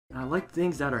I like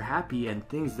things that are happy and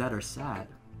things that are sad.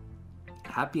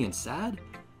 Happy and sad?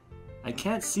 I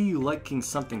can't see you liking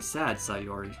something sad,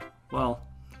 Sayori. Well,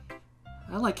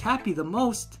 I like happy the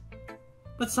most.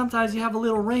 But sometimes you have a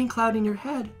little rain cloud in your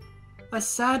head. A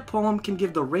sad poem can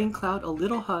give the rain cloud a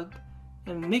little hug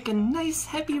and make a nice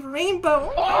happy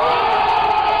rainbow.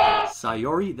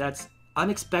 Sayori, that's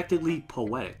unexpectedly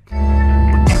poetic. But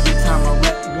every time I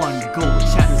let one go, it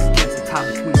shatters against the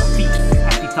tile between my feet.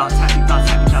 Happy thoughts, happy thoughts,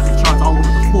 happy thoughts, and charms all over the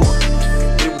floor.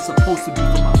 It was supposed to be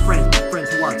for my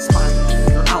friends who aren't smiling.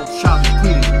 They're out shopping,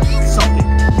 cleaning something,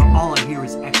 but all I hear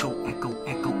is echo, echo,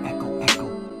 echo, echo, echo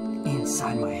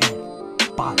inside my head.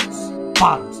 Bottles,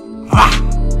 bottles, ah!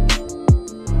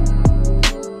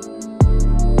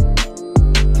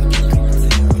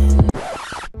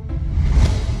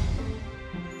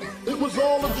 It was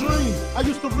all a dream. I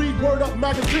used to read Word Up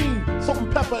magazine. Salt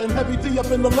and pepper and heavy tea up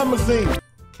in the limousine.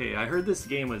 Okay, I heard this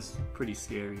game was pretty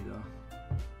scary though.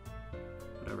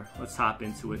 Whatever, let's hop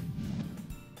into it.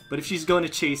 But if she's going to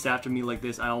chase after me like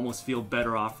this, I almost feel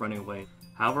better off running away.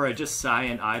 However, I just sigh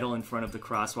and idle in front of the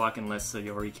crosswalk and let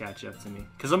Sayori catch up to me.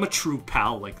 Because I'm a true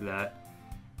pal like that.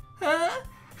 I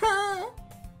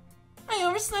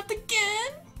overslept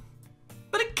again?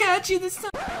 But I caught you this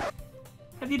time.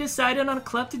 Have you decided on a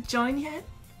club to join yet?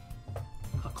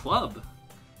 A club?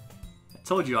 I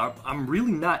told you, I'm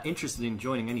really not interested in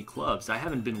joining any clubs. I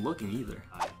haven't been looking either.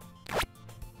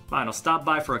 Fine, I'll stop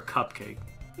by for a cupcake.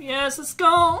 Yes, let's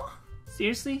go!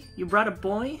 Seriously? You brought a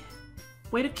boy?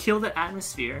 Way to kill the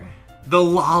atmosphere. The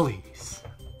lollies!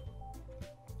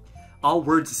 All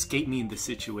words escape me in this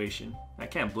situation. I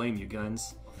can't blame you,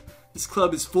 Guns. This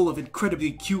club is full of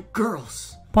incredibly cute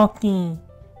girls. Pocky.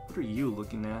 What are you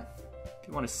looking at? If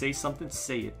you want to say something,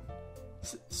 say it.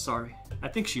 Sorry. I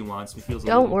think she wants me. Feels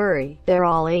Don't worry, they're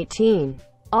all 18.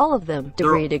 All of them,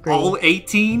 degree. All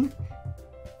 18?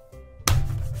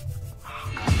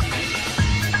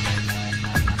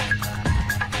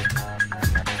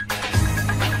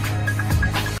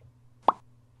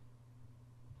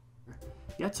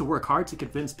 You have to work hard to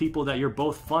convince people that you're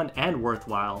both fun and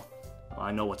worthwhile. Oh,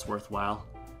 I know what's worthwhile.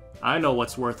 I know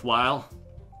what's worthwhile.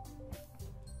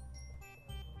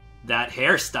 That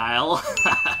hairstyle.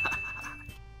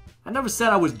 I never said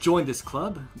I would join this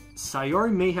club.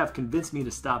 Sayori may have convinced me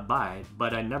to stop by,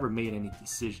 but I never made any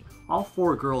decision. All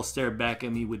four girls stared back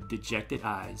at me with dejected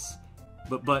eyes.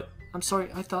 But, I'm sorry,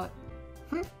 I thought,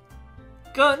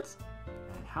 Guns?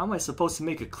 And how am I supposed to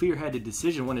make a clear-headed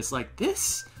decision when it's like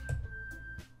this?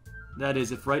 That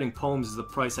is, if writing poems is the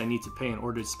price I need to pay in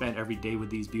order to spend every day with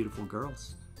these beautiful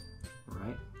girls.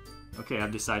 Right? Okay,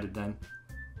 I've decided then.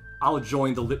 I'll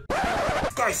join the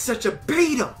This guy's such a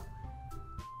beta!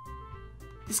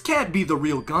 This can't be the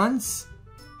real Guns!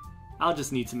 I'll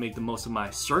just need to make the most of my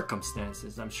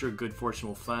circumstances. I'm sure good fortune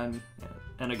will find me.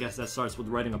 And I guess that starts with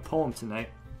writing a poem tonight.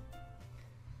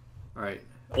 Alright.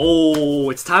 Oh,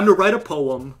 it's time to write a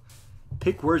poem.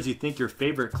 Pick words you think your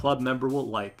favorite club member will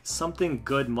like. Something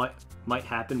good might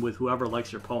happen with whoever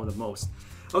likes your poem the most.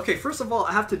 Okay, first of all,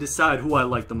 I have to decide who I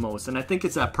like the most. And I think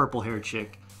it's that purple hair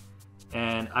chick.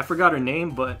 And I forgot her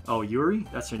name, but... Oh, Yuri?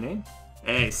 That's her name?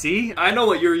 Hey, see? I know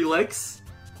what Yuri likes.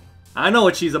 I know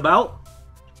what she's about.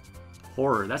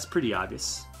 Horror, that's pretty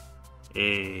obvious.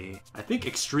 Hey, I think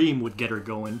extreme would get her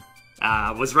going. Ah,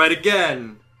 I was right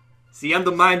again. See, I'm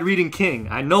the mind-reading king.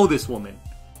 I know this woman.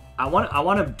 I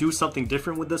want to do something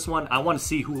different with this one. I want to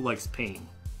see who likes pain.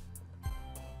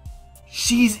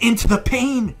 She's into the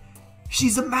pain.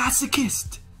 She's a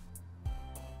masochist.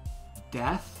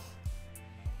 Death?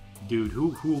 Dude,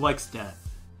 who likes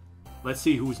death? Let's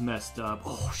see who's messed up.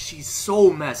 Oh, she's so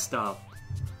messed up.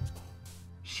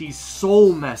 She's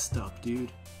so messed up,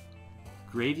 dude.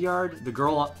 Graveyard? The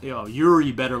girl... Yo,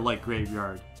 Yuri better like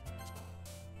Graveyard.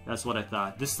 That's what I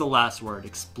thought. This is the last word.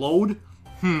 Explode?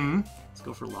 Let's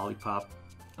go for lollipop.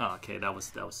 Oh, okay, that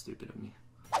was stupid of me.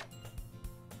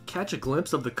 Catch a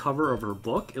glimpse of the cover of her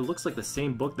book. It looks like the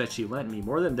same book that she lent me.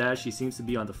 More than that, she seems to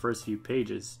be on the first few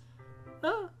pages.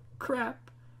 Ah,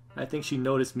 crap. I think she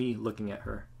noticed me looking at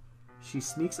her. She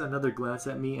sneaks another glance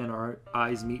at me and our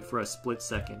eyes meet for a split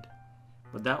second.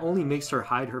 But that only makes her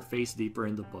hide her face deeper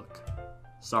in the book.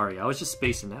 Sorry, I was just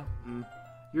spacing out.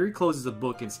 Yuri closes the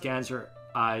book and scans her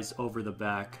eyes over the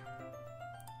back.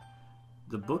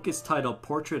 The book is titled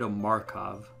Portrait of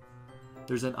Markov.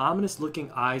 There's an ominous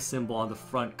looking eye symbol on the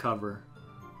front cover.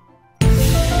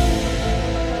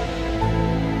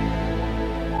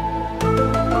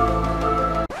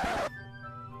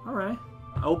 Alright.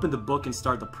 I open the book and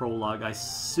start the prologue. I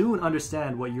soon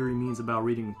understand what Yuri means about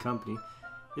reading in company.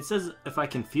 It says if I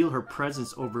can feel her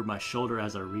presence over my shoulder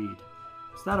as I read.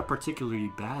 It's not a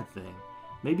particularly bad thing.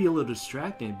 Maybe a little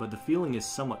distracting, but the feeling is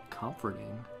somewhat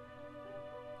comforting.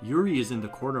 Yuri is in the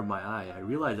corner of my eye. I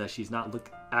realize that she's not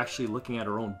actually looking at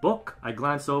her own book. I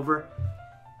glance over.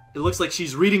 It looks like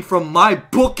she's reading from my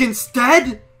book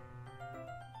instead?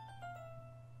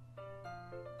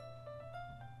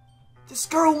 This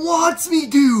girl wants me,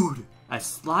 dude! I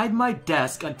slide my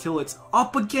desk until it's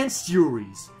up against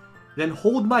Yuri's, then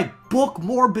hold my book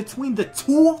more between the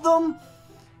two of them?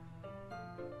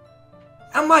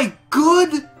 Am I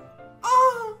good?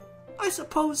 I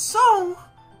suppose so.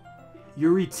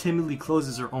 Yuri timidly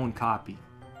closes her own copy.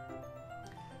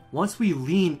 Once we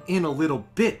lean in a little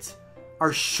bit,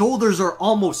 our shoulders are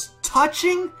almost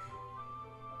touching?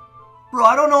 Bro,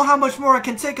 I don't know how much more I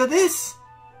can take of this.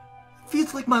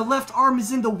 Feels like my left arm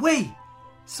is in the way,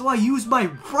 so I use my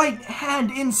right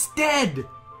hand instead.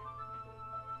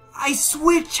 I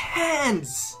switch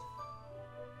hands.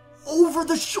 Over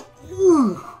the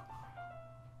shoulder.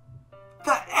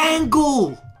 The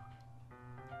angle.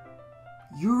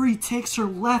 Yuri takes her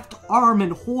left arm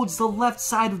and holds the left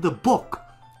side of the book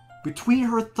between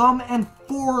her thumb and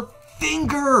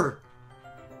forefinger.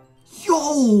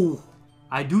 Yo!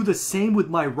 I do the same with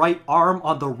my right arm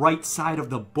on the right side of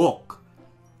the book.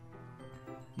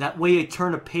 That way I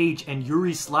turn a page and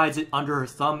Yuri slides it under her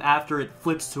thumb after it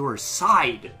flips to her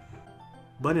side.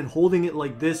 But in holding it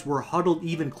like this, we're huddled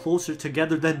even closer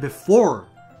together than before.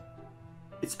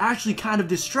 It's actually kind of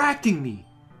distracting me.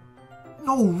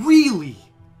 No, really.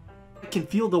 I can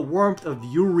feel the warmth of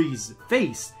Yuri's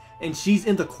face, and she's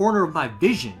in the corner of my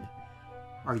vision.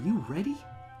 Are you ready?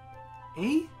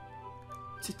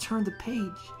 To turn the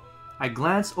page. I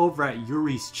glance over at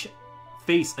Yuri's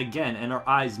face again, and our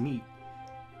eyes meet.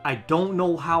 I don't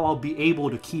know how I'll be able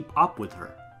to keep up with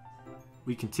her.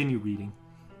 We continue reading.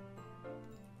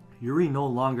 Yuri no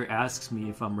longer asks me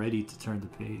if I'm ready to turn the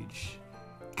page,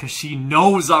 because she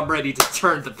knows I'm ready to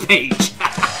turn the page.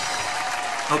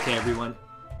 Okay, everyone.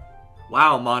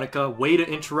 Wow, Monica, way to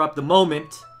interrupt the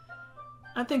moment.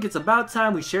 I think it's about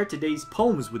time we share today's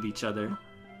poems with each other.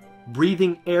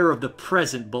 Breathing air of the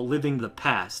present but living the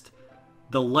past.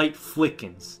 The light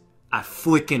flickens. I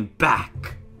flicken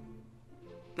back.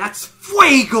 That's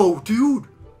fuego, dude!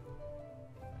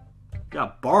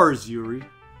 Got bars, Yuri.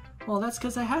 Well, that's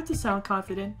because I had to sound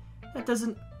confident. That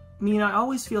doesn't mean I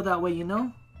always feel that way, you know?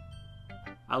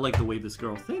 I like the way this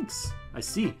girl thinks. I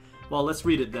see. Well, let's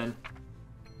read it then.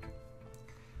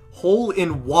 Hole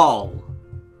in wall.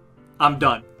 I'm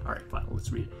done. Alright, fine,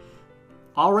 let's read it.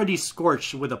 Already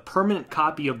scorched with a permanent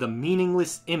copy of the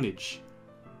meaningless image.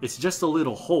 It's just a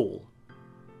little hole.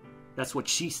 That's what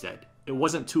she said. It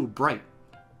wasn't too bright.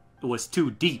 It was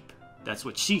too deep. That's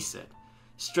what she said.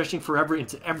 Stretching forever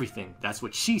into everything. That's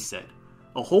what she said.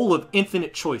 A hole of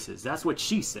infinite choices. That's what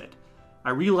she said.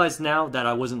 I realize now that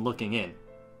I wasn't looking in.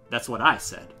 That's what I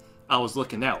said. I was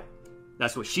looking out.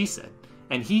 That's what she said.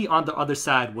 And he on the other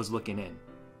side was looking in.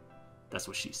 That's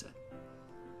what she said.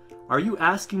 Are you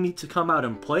asking me to come out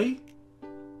and play?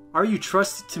 Are you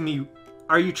trusting me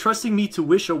to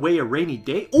wish away a rainy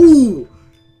day? Ooh!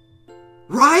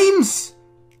 Rhymes?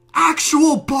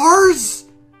 Actual bars?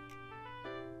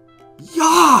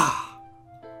 Yeah!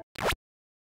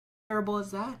 Terrible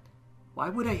as that? Why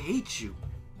would I hate you?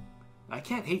 I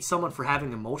can't hate someone for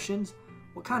having emotions.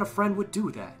 What kind of friend would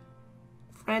do that?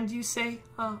 Friend, you say?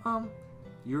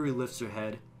 Yuri lifts her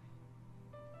head.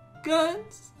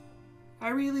 Guns? I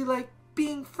really like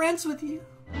being friends with you.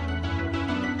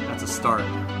 That's a start.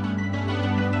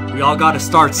 We all gotta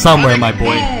start somewhere, my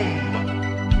boy.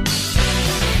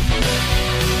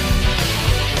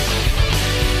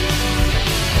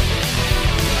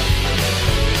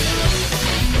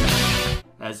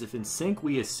 As if in sync,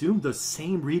 we assumed the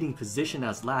same reading position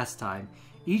as last time,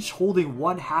 each holding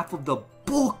one half of the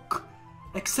book.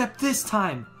 Except this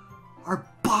time, our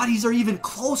bodies are even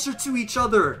closer to each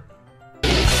other.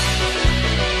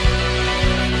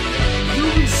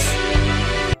 Yuri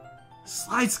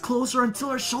slides closer until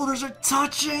our shoulders are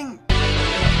touching.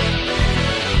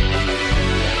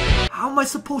 How am I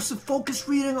supposed to focus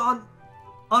reading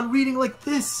on reading like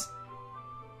this?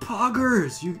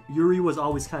 Poggers! Yuri was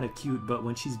always kind of cute, but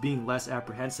when she's being less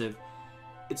apprehensive,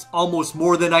 it's almost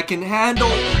more than I can handle.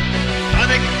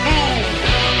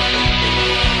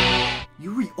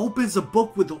 Yuri opens a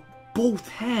book with both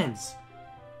hands.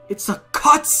 It's a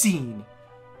cutscene.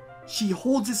 She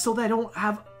holds it so that I don't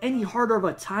have any harder of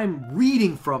a time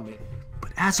reading from it.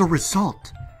 But as a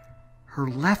result, her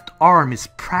left arm is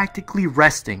practically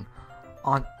resting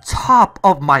on top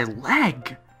of my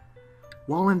leg.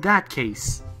 Well, in that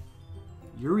case,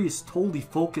 Yuri is totally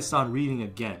focused on reading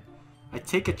again. I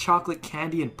take a chocolate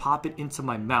candy and pop it into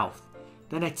my mouth.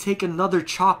 Then I take another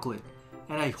chocolate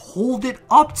and I hold it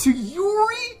up to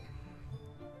Yuri?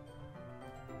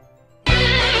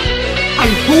 I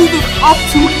hold it up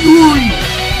to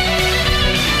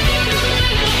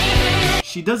Yuri!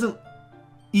 She doesn't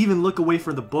even look away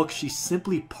from the book. She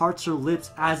simply parts her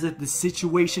lips as if the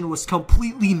situation was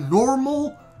completely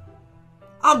normal.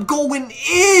 I'm going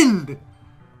in!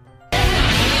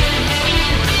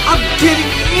 I'm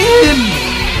getting in!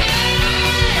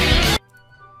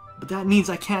 But that means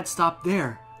I can't stop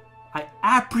there. I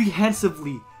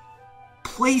apprehensively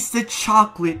place the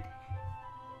chocolate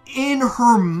in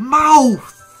her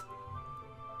mouth.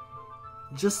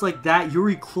 Just like that,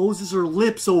 Yuri closes her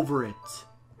lips over it.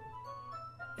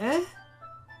 Eh?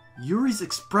 Yuri's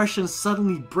expression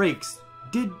suddenly breaks.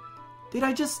 Did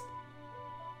I just...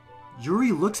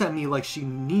 Yuri looks at me like she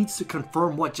needs to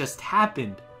confirm what just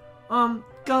happened.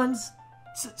 Guns.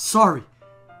 Sorry.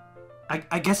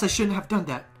 I guess I shouldn't have done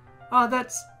that.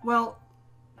 That's... well...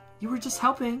 You were just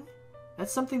helping.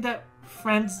 That's something that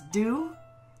friends do,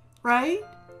 right?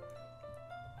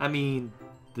 I mean,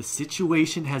 the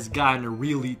situation has gotten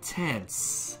really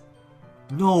tense.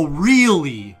 No,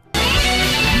 really!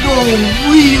 No,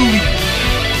 really!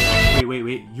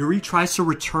 Wait. Yuri tries to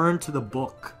return to the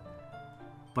book.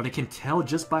 But I can tell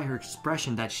just by her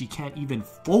expression that she can't even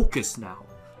focus now.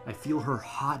 I feel her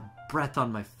hot breath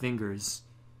on my fingers.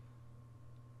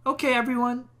 Okay,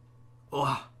 everyone.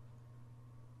 Ugh.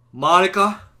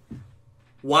 Monica?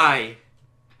 Why?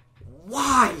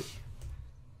 Why?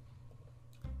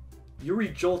 Yuri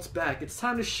jolts back. It's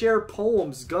time to share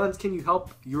poems. Guns, can you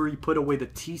help Yuri put away the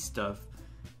tea stuff?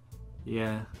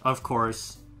 Yeah, of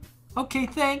course. Okay,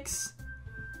 thanks.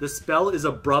 The spell is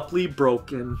abruptly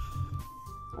broken.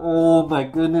 Oh my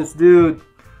goodness, dude.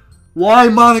 Why,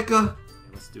 Monica? Okay,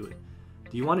 let's do it.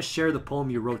 Do you want to share the poem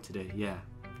you wrote today? Yeah,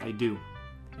 I do.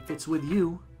 If it's with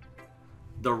you.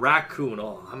 The Raccoon.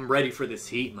 Oh, I'm ready for this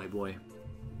heat, my boy.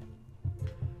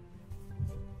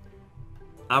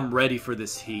 I'm ready for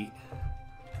this heat.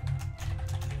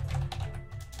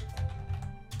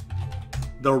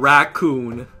 The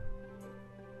Raccoon.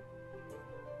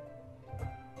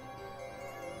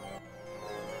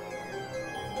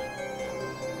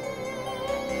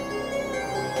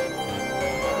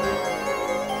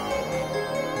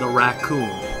 The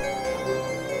Raccoon.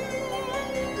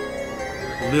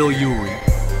 Lil Yuri.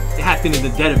 It happened in the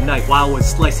dead of night while I was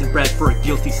slicing bread for a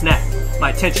guilty snack.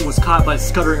 My attention was caught by the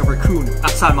scuttering of a raccoon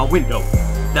outside my window.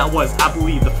 That was, I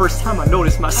believe, the first time I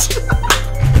noticed my...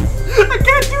 I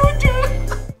can't do it, dude!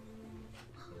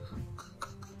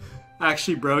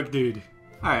 Actually, bro, dude.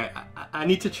 Alright, I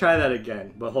need to try that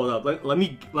again. But hold up, let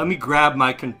me grab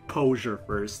my composure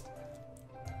first.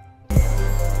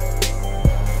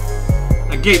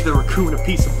 I gave the raccoon a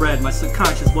piece of bread, my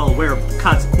subconscious well aware of the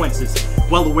consequences,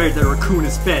 well aware that a raccoon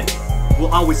is fed,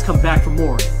 will always come back for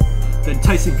more. The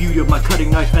enticing beauty of my cutting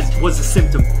knife as was a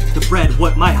symptom, the bread,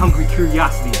 what my hungry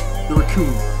curiosity, the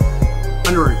raccoon,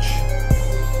 an urge.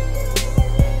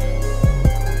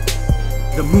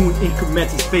 The moon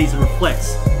increments its phase and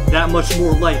reflects that much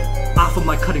more light off of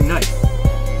my cutting knife.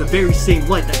 The very same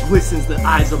light that glistens the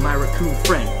eyes of my raccoon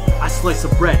friend. I slice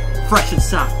of bread, fresh and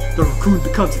soft, the raccoon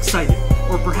becomes excited.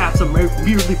 Or perhaps I'm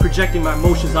merely projecting my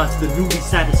emotions onto the newly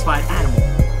satisfied animal.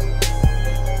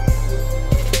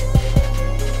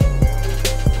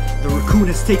 The raccoon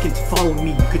has taken to following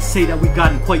me. You could say that we've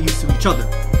gotten quite used to each other.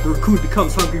 The raccoon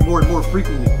becomes hungry more and more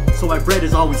frequently, so my bread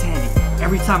is always handy.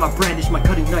 Every time I brandish my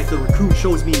cutting knife, the raccoon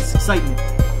shows me its excitement.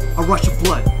 A rush of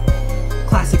blood.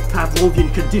 Classic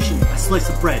Pavlovian condition. I slice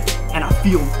of bread, and I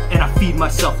feed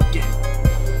myself again.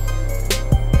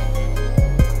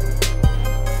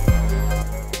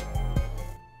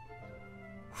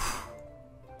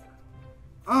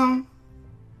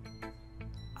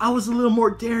 I was a little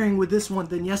more daring with this one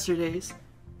than yesterday's.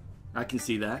 I can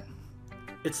see that.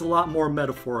 It's a lot more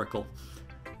metaphorical.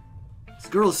 This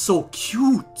girl is so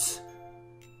cute.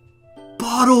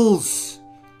 Bottles!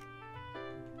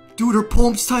 Dude, her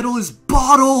poem's title is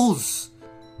Bottles!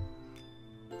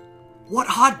 What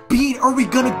hot beat are we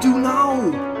gonna do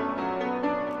now?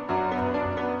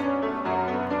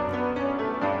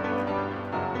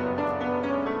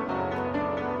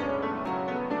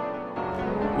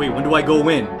 Wait, when do I go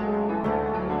in?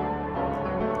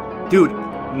 Dude,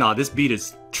 nah, this beat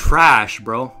is trash,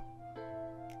 bro.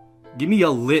 Give me a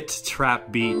lit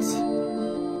trap beat.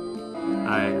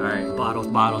 Alright. Bottles.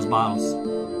 Bottles.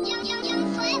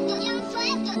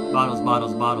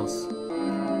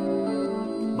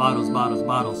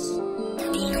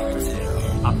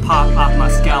 I pop off my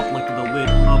scalp like the lid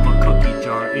of a cookie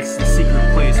jar. It's the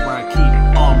secret place where I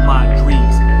keep all my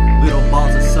dreams. Little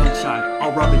balls of sunshine,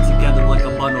 all rubbing together like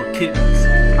a bundle of kittens.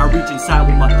 I reach inside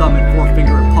with my thumb and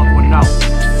forefinger and pluck one out.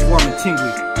 It's warm and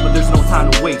tingly, but there's no time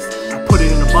to waste. I put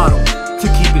it in a bottle to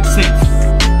keep it safe.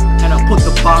 And I put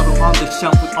the bottle on the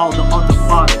shelf with all the other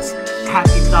bottles.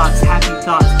 Happy thoughts, happy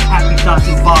thoughts, happy thoughts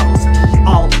in bottles,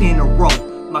 all in a row.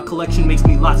 My collection makes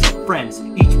me lots of friends.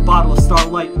 Each bottle of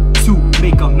Starlight to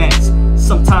make amends.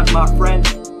 Sometimes my friend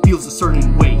feels a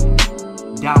certain way.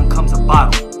 Down comes a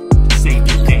bottle to save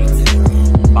the day.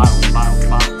 Bottles, bottles,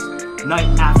 bottles.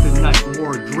 Night after night,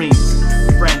 more dreams.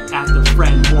 Friend after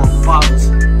friend, more bottles.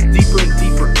 Deeper and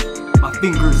deeper, my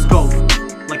fingers go.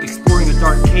 Like exploring a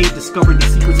dark cave, discovering the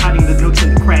secrets hiding in the nooks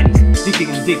and the crannies. Digging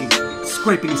and digging,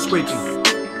 scraping and scraping.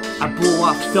 I blow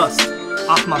off dust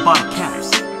off my bottle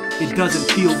caps. It doesn't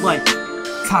feel like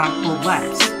time will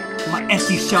lapse. My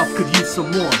empty shelf could use some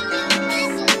more.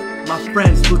 My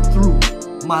friends look through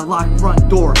my locked front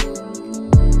door.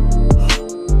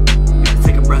 Gotta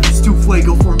take a breath, it's too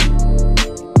fuego for me.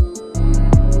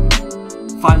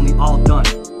 Finally all done,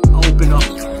 I open up,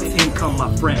 and in come my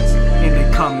friends. And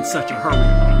they come in such a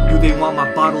hurry. Do they want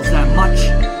my bottles that much?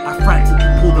 I frantically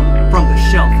pull them from the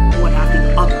shelf, one after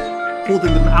the other,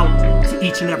 holding them out to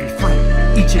each and every friend,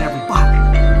 each and every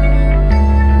bottle.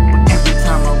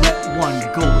 One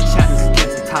go, it shatters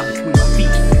against the tile between my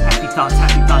feet. Happy thoughts,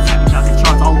 happy thoughts, happy thoughts, and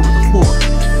charts all over the floor.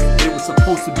 It was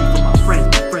supposed to be for my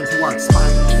friends who aren't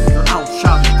smiling. They're out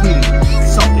shouting, pleading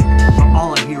something, but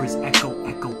all I hear is echo,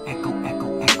 echo, echo,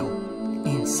 echo, echo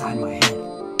inside my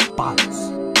head.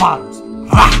 Bottles, bottles,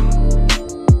 ah!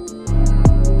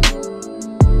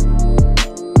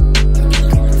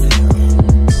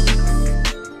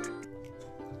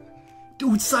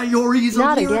 Dude, Sayori is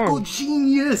a lyrical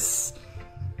genius.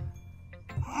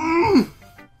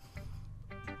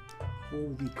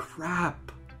 Holy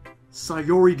crap.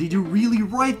 Sayori, did you really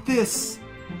write this?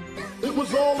 It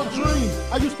was all a dream.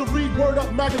 I used to read Word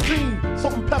Up magazine.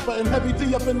 Salt and pepper and heavy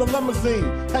tea up in the limousine.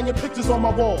 Hanging pictures on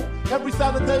my wall. Every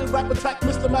Saturday, rap attack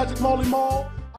Mr. Magic Molly Mall.